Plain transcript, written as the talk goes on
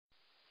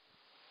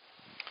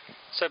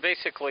So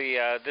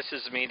basically, this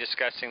is me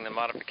discussing the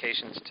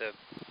modifications to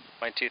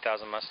my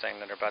 2000 Mustang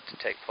that are about to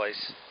take place.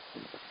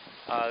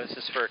 This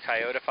is for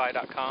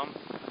Coyotify.com,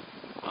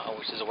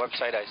 which is a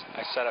website I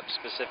set up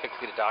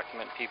specifically to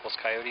document people's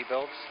Coyote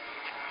builds.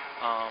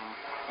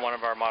 One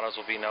of our mottos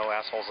will be "No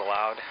assholes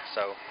allowed."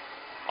 So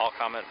all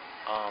comments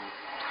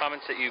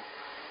that you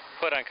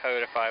put on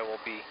Coyotify will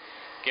be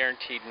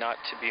guaranteed not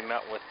to be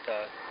met with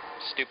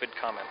stupid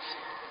comments,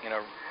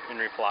 in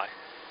reply.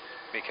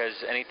 Because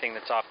anything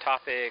that's off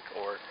topic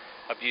or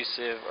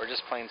abusive or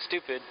just plain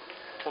stupid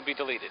will be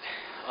deleted.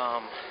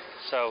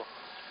 So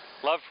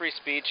love free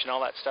speech and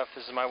all that stuff.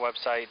 This is my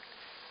website.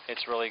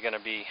 It's really going to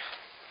be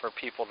for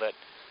people that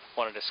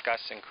want to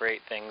discuss and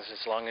create things.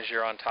 As long as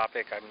you're on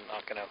topic, I'm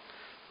not going to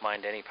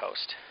mind any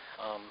post.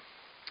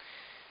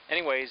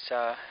 Anyways,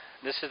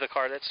 this is the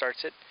car that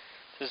starts it.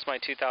 This is my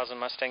 2000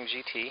 Mustang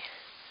GT.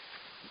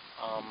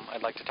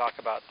 I'd like to talk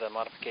about the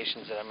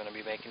modifications that I'm going to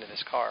be making to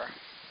this car.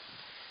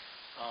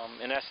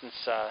 In essence,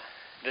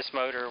 this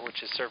motor,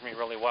 which has served me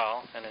really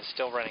well and is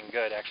still running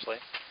good, actually,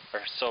 or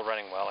still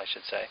running well, I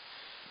should say,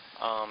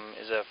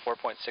 is a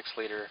 4.6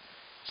 liter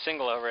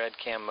single overhead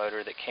cam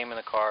motor that came in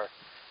the car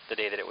the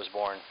day that it was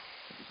born.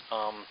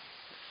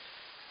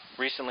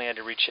 Recently I had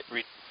to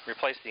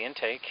replace the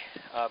intake,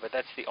 but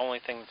that's the only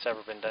thing that's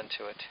ever been done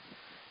to it.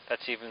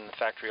 That's even the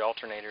factory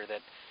alternator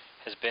that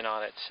has been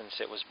on it since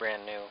it was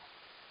brand new.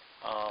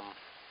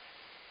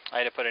 I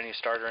had to put a new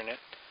starter in it.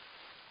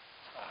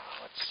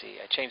 Let's see,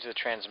 I changed the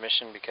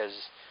transmission because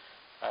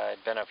I'd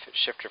been a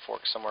shifter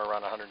fork somewhere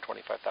around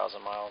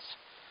 125,000 miles.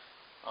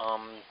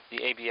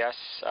 The ABS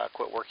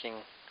quit working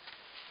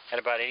at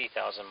about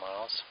 80,000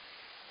 miles,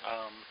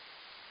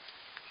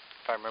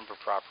 if I remember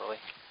properly.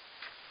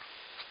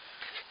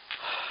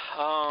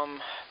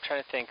 I'm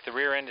trying to think. The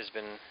rear end has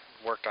been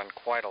worked on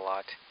quite a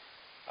lot.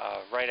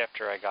 Right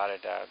after I got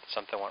it,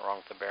 something went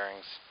wrong with the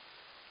bearings.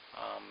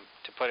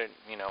 To put it,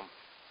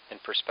 in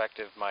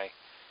perspective, my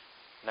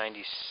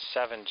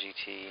 97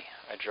 GT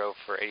I drove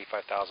for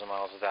 85,000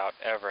 miles without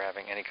ever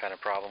having any kind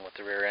of problem with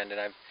the rear end, and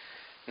I've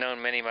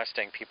known many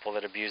Mustang people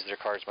that abused their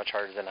cars much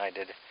harder than I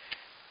did,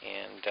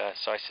 and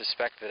so I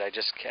suspect that I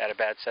just had a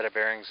bad set of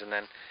bearings, and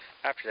then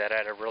after that I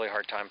had a really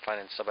hard time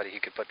finding somebody who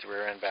could put the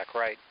rear end back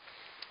right.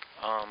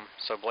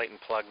 So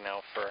blatant plug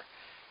now for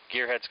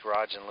Gearhead's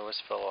Garage in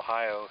Louisville,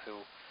 Ohio,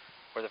 who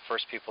were the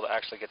first people to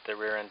actually get their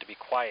rear end to be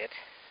quiet.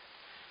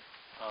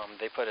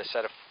 They put a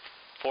set of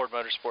Ford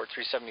Motorsport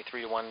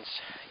 373 ones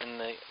in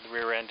the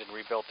rear end and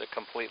rebuilt it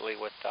completely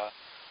with a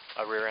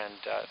rear end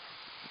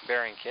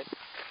bearing kit.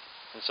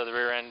 And so the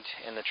rear end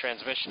and the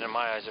transmission, in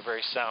my eyes, are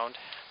very sound.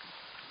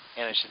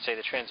 And I should say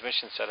the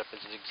transmission setup is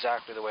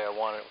exactly the way I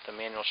want it, with a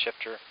manual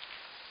shifter,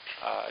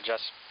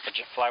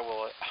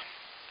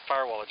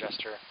 firewall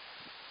adjuster,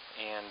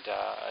 and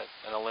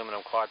an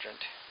aluminum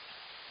quadrant.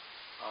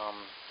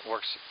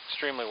 Works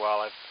extremely well.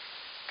 I've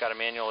got a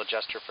manual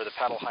adjuster for the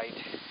pedal height,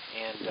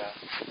 and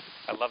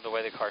I love the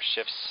way the car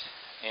shifts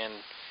and,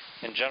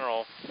 in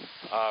general,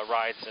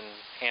 rides and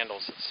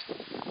handles.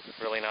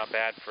 It's really not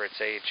bad for its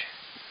age.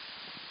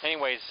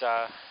 Anyways,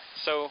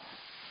 so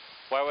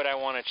why would I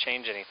want to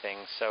change anything?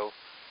 So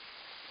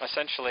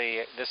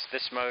essentially,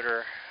 this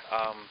motor,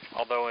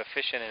 although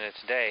efficient in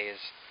its day, is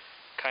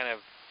kind of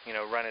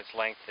run its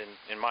length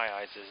in my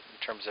eyes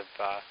in terms of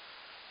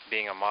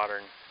being a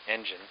modern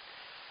engine.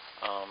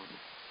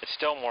 It's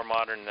still more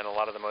modern than a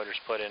lot of the motors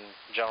put in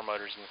General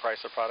Motors and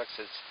Chrysler products.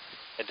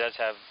 It does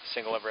have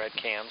single overhead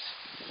cams,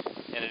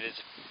 and it is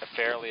a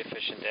fairly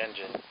efficient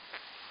engine.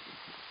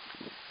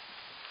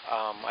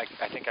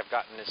 I think I've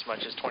gotten as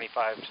much as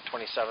 25 to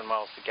 27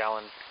 miles per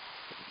gallon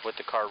with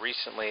the car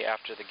recently,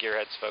 after the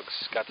Gearheads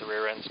folks got the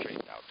rear end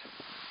straightened out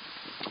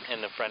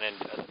and the front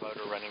end of the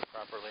motor running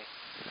properly.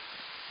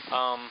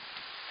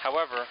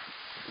 However,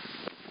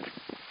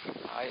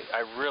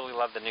 I really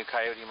love the new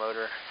Coyote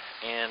motor,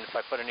 and if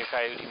I put a new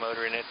Coyote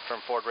motor in it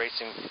from Ford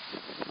Racing,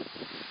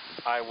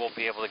 I will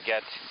be able to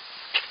get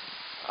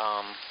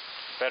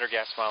better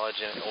gas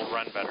mileage, and it will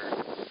run better.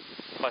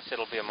 Plus,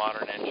 it'll be a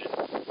modern engine,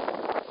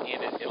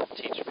 and it'll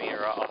teach me,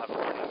 or I'll have a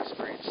learning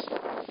experience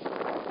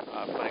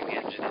putting the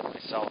engine in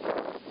myself,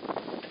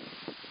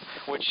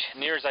 which,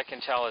 near as I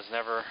can tell, has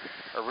never,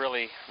 or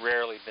really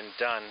rarely been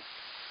done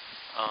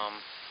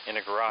in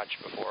a garage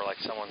before, like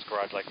someone's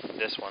garage like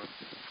this one.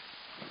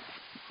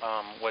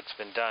 What's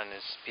been done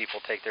is people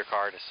take their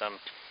car to some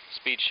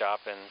speed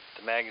shop, and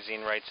the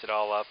magazine writes it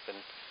all up,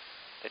 and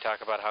they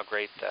talk about how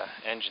great the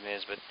engine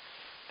is, but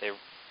they,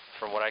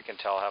 from what I can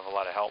tell, have a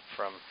lot of help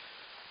from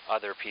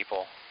other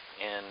people.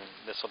 And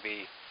this will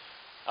be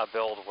a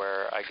build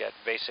where I get,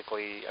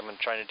 basically, I'm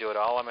trying to do it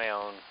all on my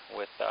own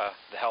with the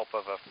help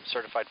of a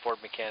certified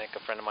Ford mechanic, a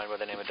friend of mine by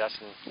the name of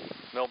Dustin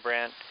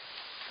Milbrandt,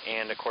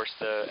 and of course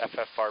the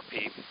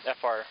FRPP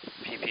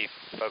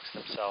folks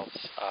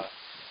themselves.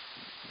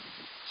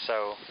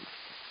 So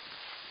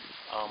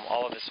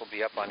all of this will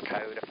be up on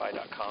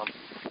Coyotify.com.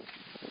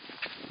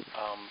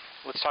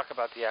 Let's talk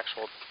about the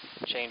actual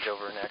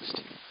changeover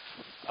next.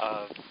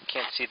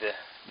 Can't see the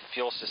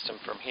fuel system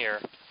from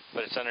here,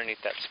 but it's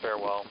underneath that spare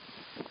well.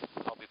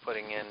 I'll be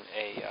putting in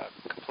a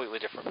completely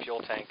different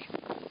fuel tank.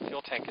 The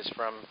fuel tank is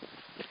from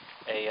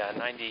a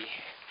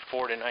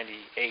 94 to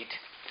 98,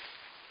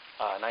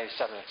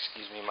 97,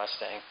 excuse me,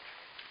 Mustang.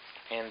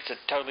 And it's a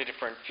totally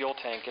different fuel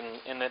tank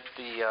in that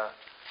the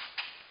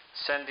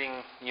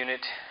sending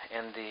unit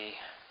and the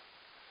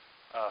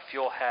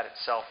fuel hat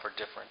itself are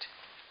different.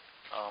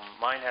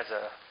 Mine has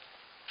a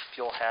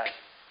fuel hat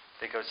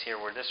that goes here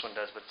where this one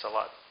does, but it's a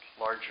lot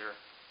larger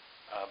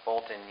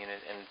bolt-in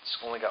unit, and it's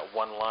only got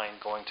one line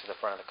going to the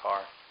front of the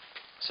car.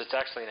 So it's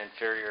actually an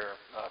inferior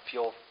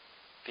fuel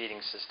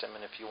feeding system,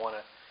 and if you want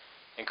to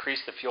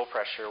increase the fuel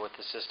pressure with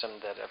the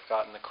system that I've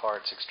got in the car,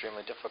 it's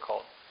extremely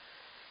difficult.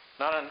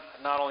 Not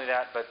only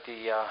that, but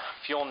the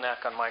fuel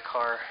neck on my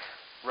car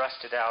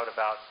rusted out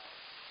about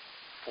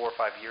 4 or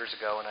 5 years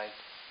ago, and I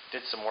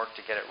did some work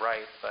to get it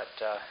right, but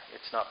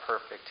it's not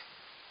perfect.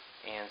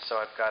 And so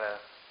I've got a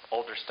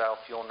older style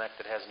fuel neck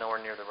that has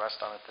nowhere near the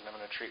rust on it that I'm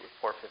going to treat with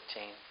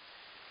 415.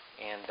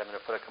 And I'm going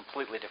to put a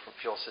completely different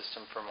fuel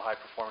system from a high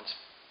performance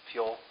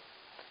fuel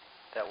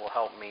that will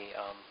help me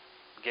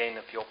gain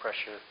the fuel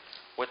pressure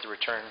with the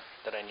return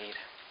that I need.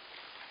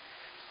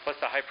 Plus,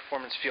 the high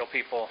performance fuel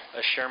people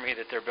assure me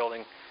that they're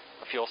building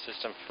a fuel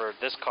system for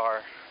this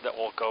car that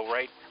will go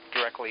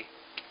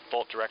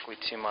bolt directly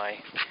to my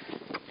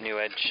New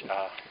Edge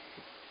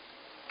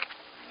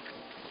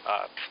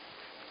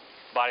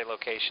body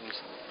locations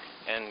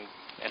and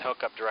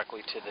hook up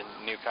directly to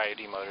the new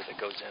Coyote motor that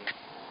goes in.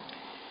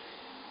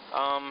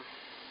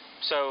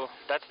 So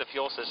that's the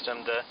fuel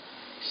system. The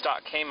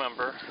stock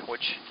K-member,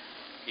 which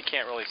you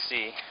can't really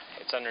see,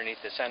 it's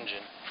underneath this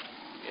engine,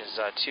 is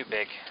too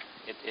big.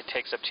 It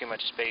takes up too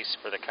much space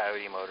for the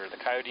Coyote motor. The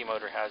Coyote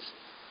motor has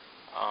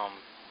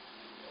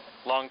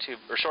long tube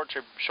or short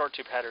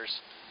tube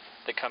headers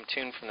that come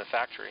tuned from the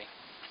factory.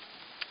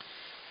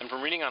 And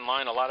from reading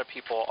online, a lot of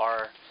people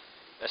are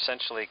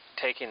essentially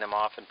taking them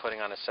off and putting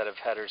on a set of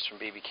headers from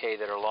BBK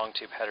that are long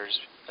tube headers,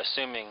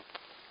 assuming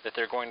that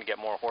they're going to get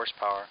more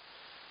horsepower.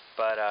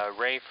 But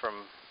Ray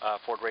from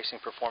Ford Racing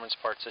Performance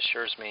Parts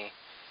assures me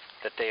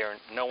that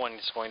no one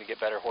is going to get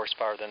better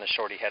horsepower than the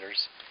shorty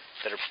headers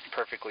that are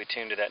perfectly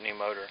tuned to that new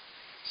motor.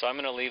 So I'm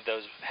going to leave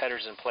those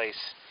headers in place,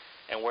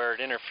 and where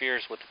it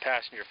interferes with the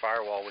passenger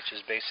firewall, which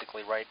is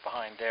basically right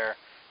behind there,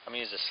 I'm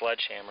going to use a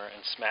sledgehammer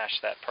and smash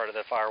that part of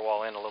the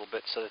firewall in a little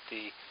bit so that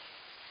the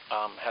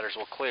headers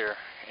will clear,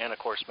 and of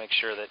course make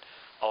sure that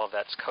all of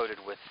that's coated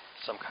with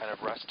some kind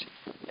of rust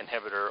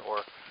inhibitor,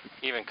 or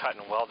even cut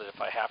and welded if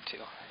I have to.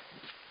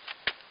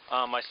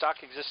 My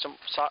stock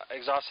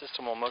exhaust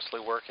system will mostly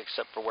work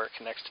except for where it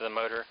connects to the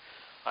motor.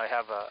 I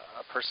have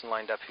a person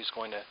lined up who's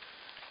going to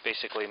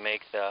basically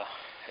make the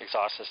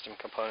exhaust system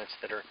components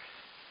that are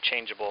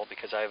changeable,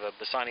 because I have a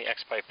Bassani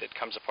X-pipe that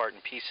comes apart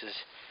in pieces.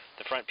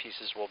 The front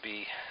pieces will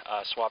be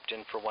swapped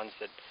in for ones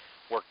that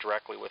work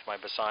directly with my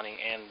Bassani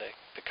and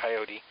the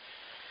Coyote.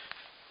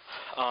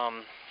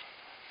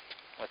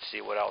 Let's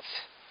see what else.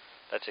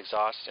 That's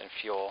exhaust and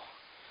fuel.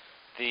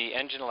 The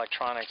engine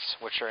electronics,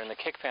 which are in the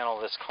kick panel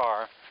of this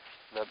car,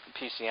 the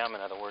PCM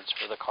in other words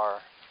for the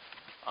car,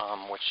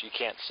 which you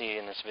can't see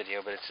in this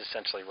video, but it's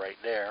essentially right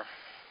there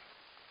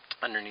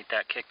underneath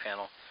that kick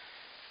panel,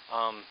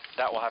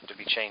 that will have to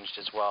be changed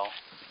as well.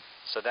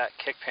 So that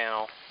kick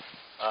panel,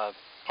 I'll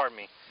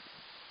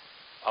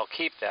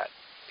keep that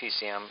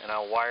PCM, and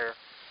I'll wire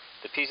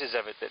the pieces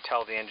of it that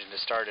tell the engine to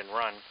start and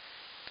run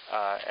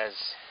as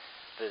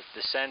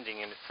the sending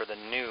for the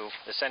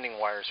sending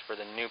wires for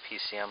the new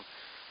PCM,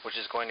 which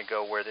is going to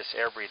go where this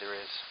air breather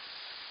is.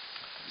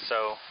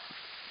 So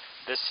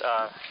this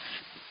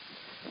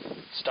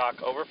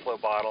stock overflow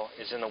bottle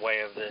is in the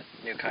way of the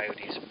new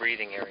Coyote's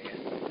breathing area,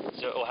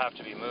 so it will have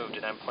to be moved,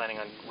 and I'm planning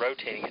on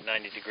rotating it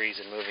 90 degrees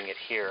and moving it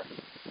here.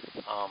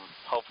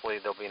 Hopefully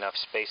there'll be enough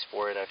space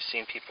for it. I've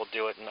seen people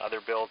do it in other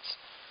builds.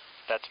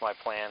 That's my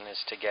plan, is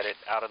to get it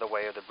out of the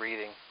way of the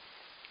breathing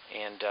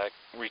and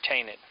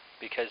retain it,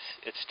 because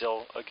it's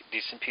still a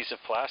decent piece of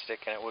plastic,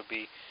 and it would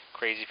be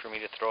crazy for me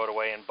to throw it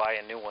away and buy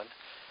a new one.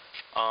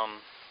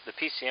 The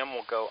PCM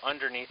will go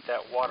underneath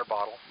that water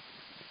bottle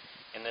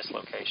in this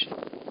location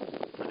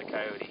for the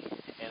Coyote,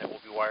 and it will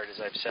be wired,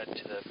 as I've said,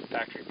 to the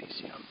factory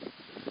PCM.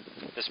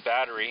 This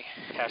battery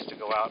has to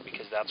go out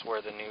because that's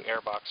where the new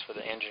airbox for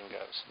the engine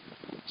goes.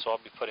 So I'll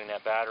be putting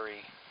that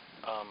battery,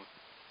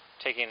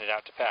 taking it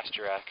out to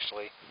pasture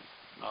actually.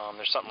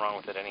 There's something wrong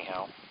with it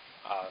anyhow.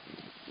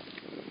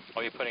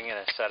 I'll be putting in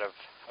a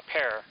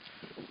pair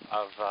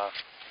of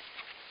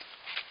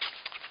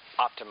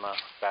Optima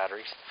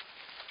batteries.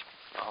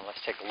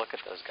 Let's take a look at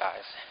those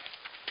guys.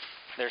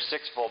 They're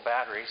 6-volt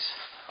batteries.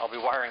 I'll be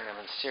wiring them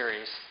in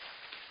series,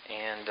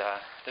 and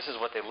this is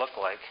what they look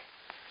like.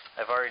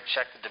 I've already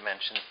checked the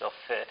dimensions. They'll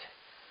fit,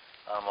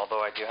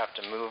 although I do have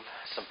to move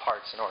some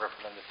parts in order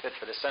for them to fit,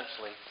 but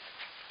essentially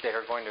they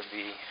are going to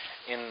be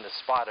in the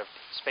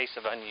space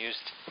of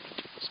unused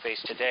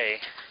space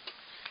today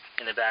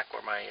in the back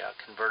where my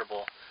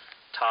convertible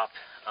top,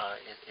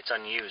 it's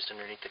unused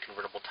underneath the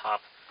convertible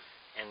top,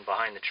 and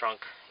behind the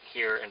trunk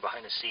here and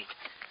behind the seat.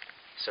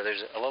 So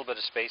there's a little bit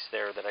of space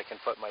there that I can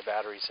put my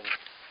batteries in.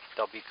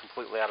 They'll be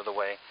completely out of the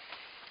way.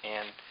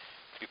 and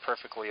be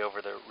perfectly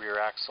over the rear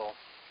axle.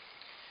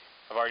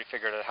 I've already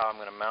figured out how I'm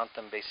going to mount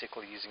them,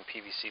 basically using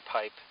PVC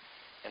pipe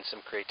and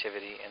some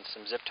creativity and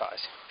some zip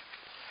ties.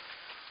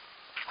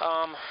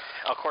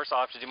 Of course,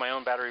 I'll have to do my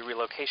own battery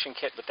relocation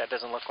kit, but that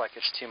doesn't look like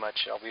it's too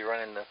much. I'll be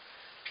running the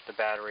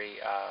battery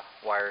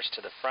wires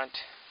to the front,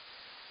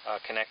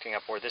 connecting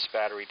up where this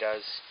battery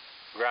does,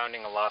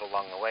 grounding a lot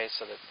along the way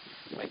so that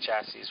my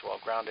chassis is well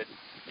grounded.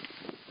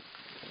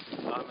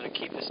 I'm going to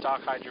keep the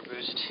stock Hydro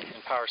Boost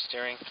and power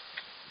steering,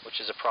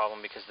 which is a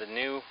problem because the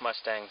new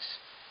Mustangs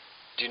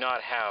do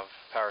not have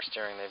power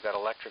steering. They've got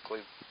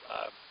electrically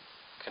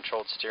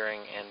controlled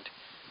steering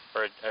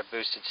or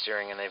boosted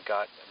steering, and they've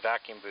got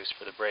vacuum boost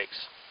for the brakes.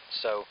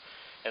 So,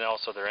 and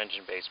also their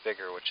engine bay is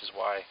bigger, which is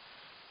why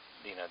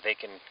they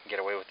can get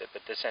away with it.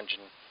 But this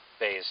engine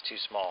bay is too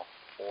small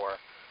for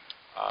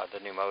the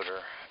new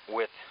motor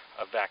with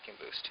a vacuum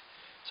boost.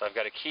 So I've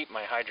got to keep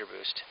my Hydro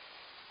Boost,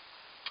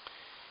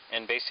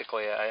 and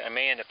basically I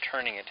may end up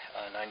turning it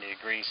 90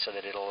 degrees so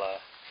that it'll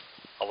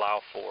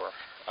allow for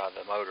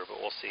the motor, but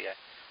we'll see.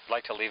 I'd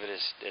like to leave it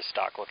as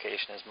stock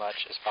location as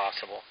much as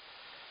possible.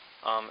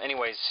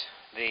 Anyways,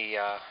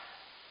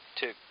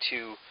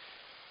 to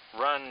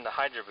run the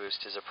Hydro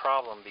Boost is a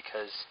problem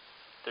because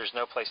there's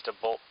no place to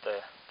bolt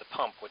the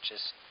pump, which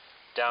is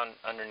down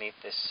underneath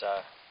this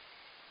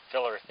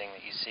filler thing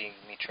that you see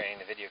me training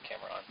the video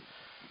camera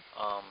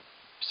on.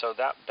 So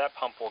that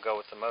pump will go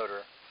with the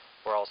motor,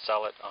 or I'll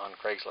sell it on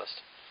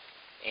Craigslist.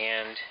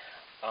 And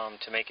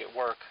to make it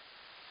work,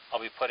 I'll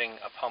be putting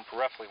a pump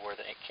roughly where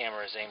the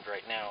camera is aimed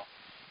right now,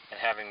 and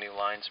having new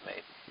lines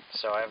made.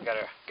 So I've got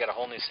to get a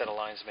whole new set of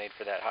lines made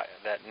for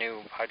that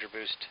new Hydro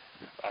Boost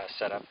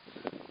setup,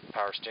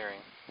 power steering.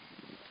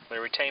 I'm going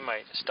to retain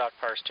my stock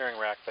power steering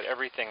rack, but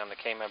everything on the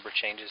K-member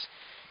changes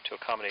to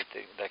accommodate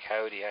the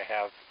Coyote. I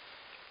have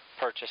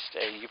purchased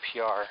a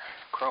UPR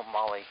chrome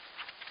moly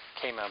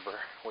K-member,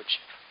 which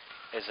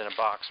is in a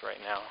box right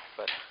now,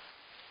 but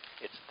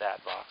it's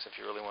that box if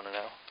you really want to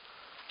know.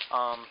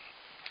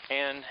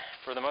 And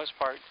for the most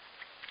part,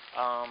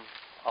 I'll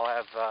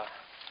have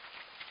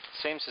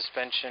same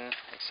suspension,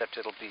 except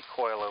it'll be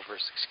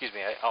coilovers.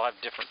 I'll have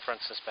different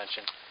front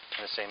suspension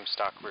and the same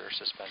stock rear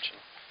suspension.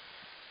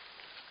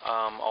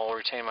 I'll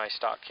retain my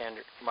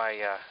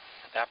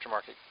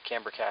aftermarket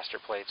camber caster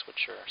plates,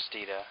 which are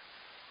Steeda,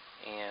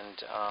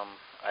 and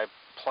I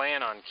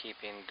plan on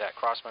keeping that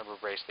cross-member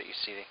brace that you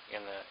see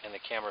in the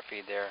camera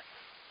feed there.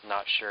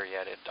 Not sure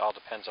yet. It all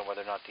depends on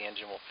whether or not the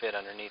engine will fit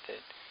underneath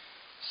it.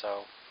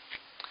 So,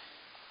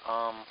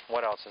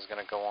 what else is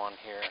going to go on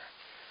here?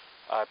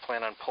 I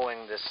plan on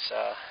pulling this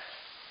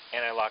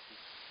anti-lock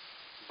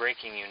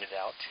braking unit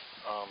out.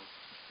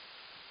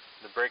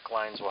 The brake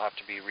lines will have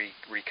to be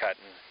recut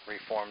and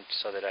reformed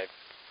so that I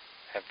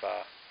have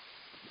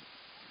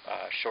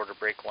shorter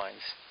brake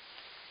lines,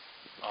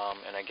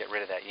 and I get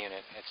rid of that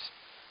unit. It's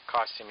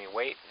costing me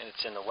weight, and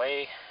it's in the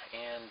way,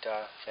 and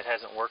it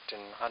hasn't worked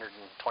in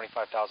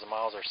 125,000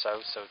 miles or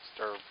so,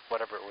 or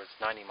whatever it was,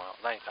 90,000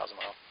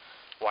 miles.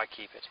 Why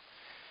keep it?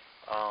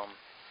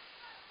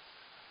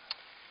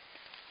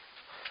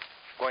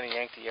 Going to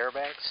yank the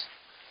airbags.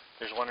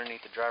 There's one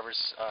underneath the driver's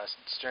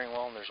steering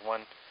wheel, and there's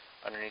one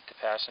underneath the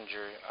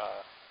passenger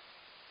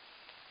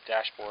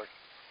dashboard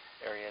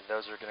area.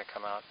 Those are going to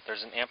come out.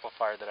 There's an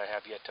amplifier that I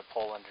have yet to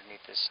pull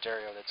underneath this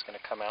stereo that's going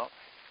to come out.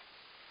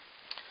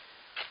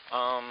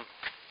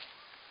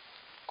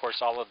 Of course,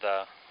 all of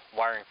the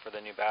wiring for the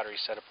new battery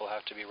setup will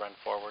have to be run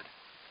forward.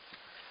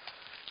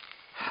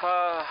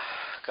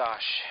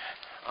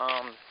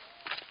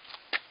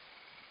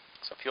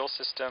 So fuel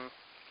system,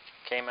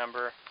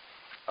 K-member.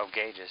 Oh,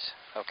 gauges.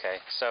 Okay,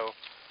 so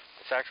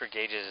the factory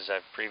gauges, as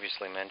I've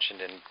previously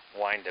mentioned and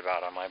whined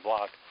about on my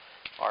blog,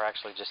 are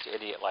actually just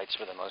idiot lights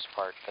for the most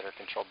part that are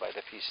controlled by the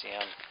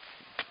PCM.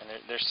 And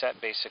they're set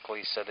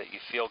basically so that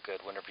you feel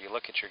good. Whenever you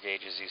look at your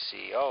gauges, you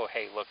see, oh,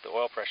 hey, look, the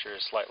oil pressure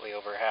is slightly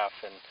over half,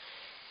 and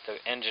the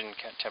engine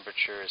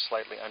temperature is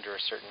slightly under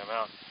a certain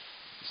amount,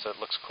 so it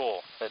looks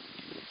cool. But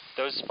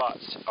those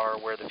spots are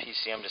where the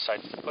PCM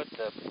decides to put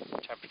the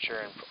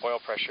temperature and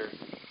oil pressure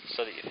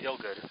so that you feel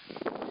good.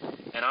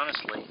 And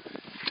honestly,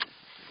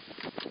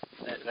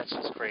 that's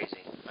just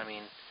crazy. I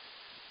mean,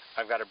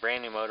 I've got a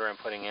brand new motor I'm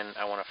putting in.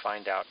 I want to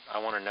find out. I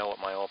want to know what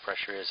my oil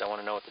pressure is. I want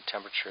to know what the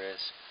temperature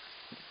is.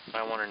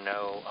 I want to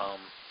know,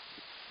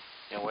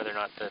 whether or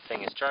not the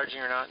thing is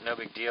charging or not. No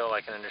big deal.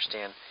 I can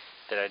understand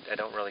that I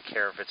don't really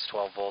care if it's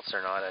 12 volts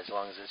or not, as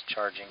long as it's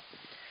charging.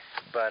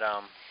 But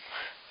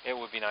it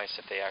would be nice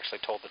if they actually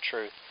told the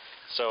truth.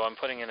 So I'm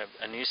putting in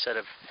a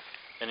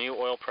new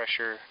oil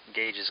pressure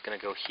gauge is going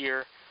to go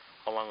here,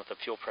 along with the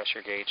fuel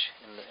pressure gauge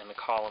in the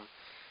column.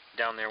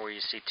 Down there where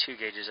you see two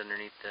gauges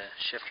underneath the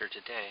shifter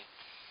today,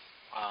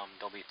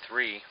 there'll be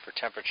three for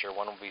temperature.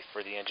 One will be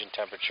for the engine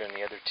temperature, and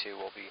the other two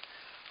will be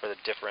for the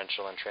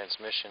differential and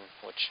transmission,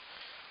 which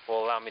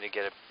will allow me to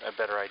get a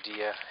better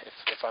idea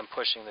if I'm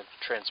pushing the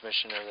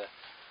transmission or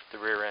the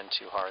rear end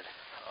too hard.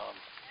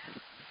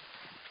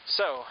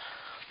 So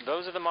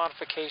those are the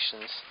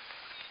modifications.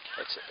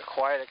 It's a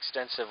quite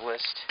extensive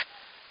list.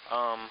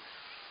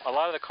 a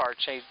lot of the car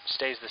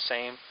stays the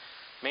same.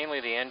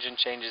 Mainly the engine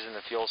changes in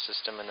the fuel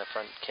system and the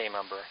front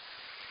K-member.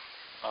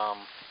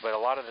 But a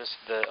lot of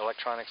the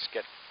electronics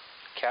get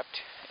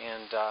kept,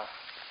 and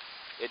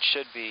it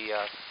should be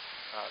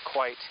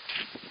quite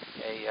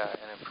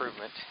an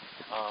improvement,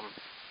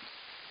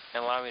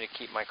 and allow me to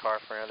keep my car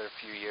for another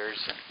few years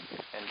and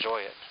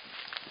enjoy it.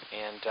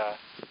 And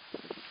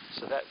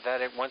so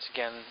once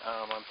again,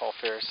 I'm Paul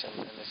Ferris,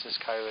 and this is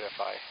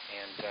Coyotify.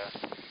 And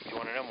if you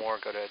want to know more,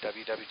 go to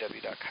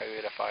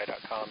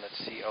www.coyotify.com.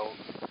 That's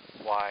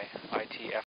COYITFY.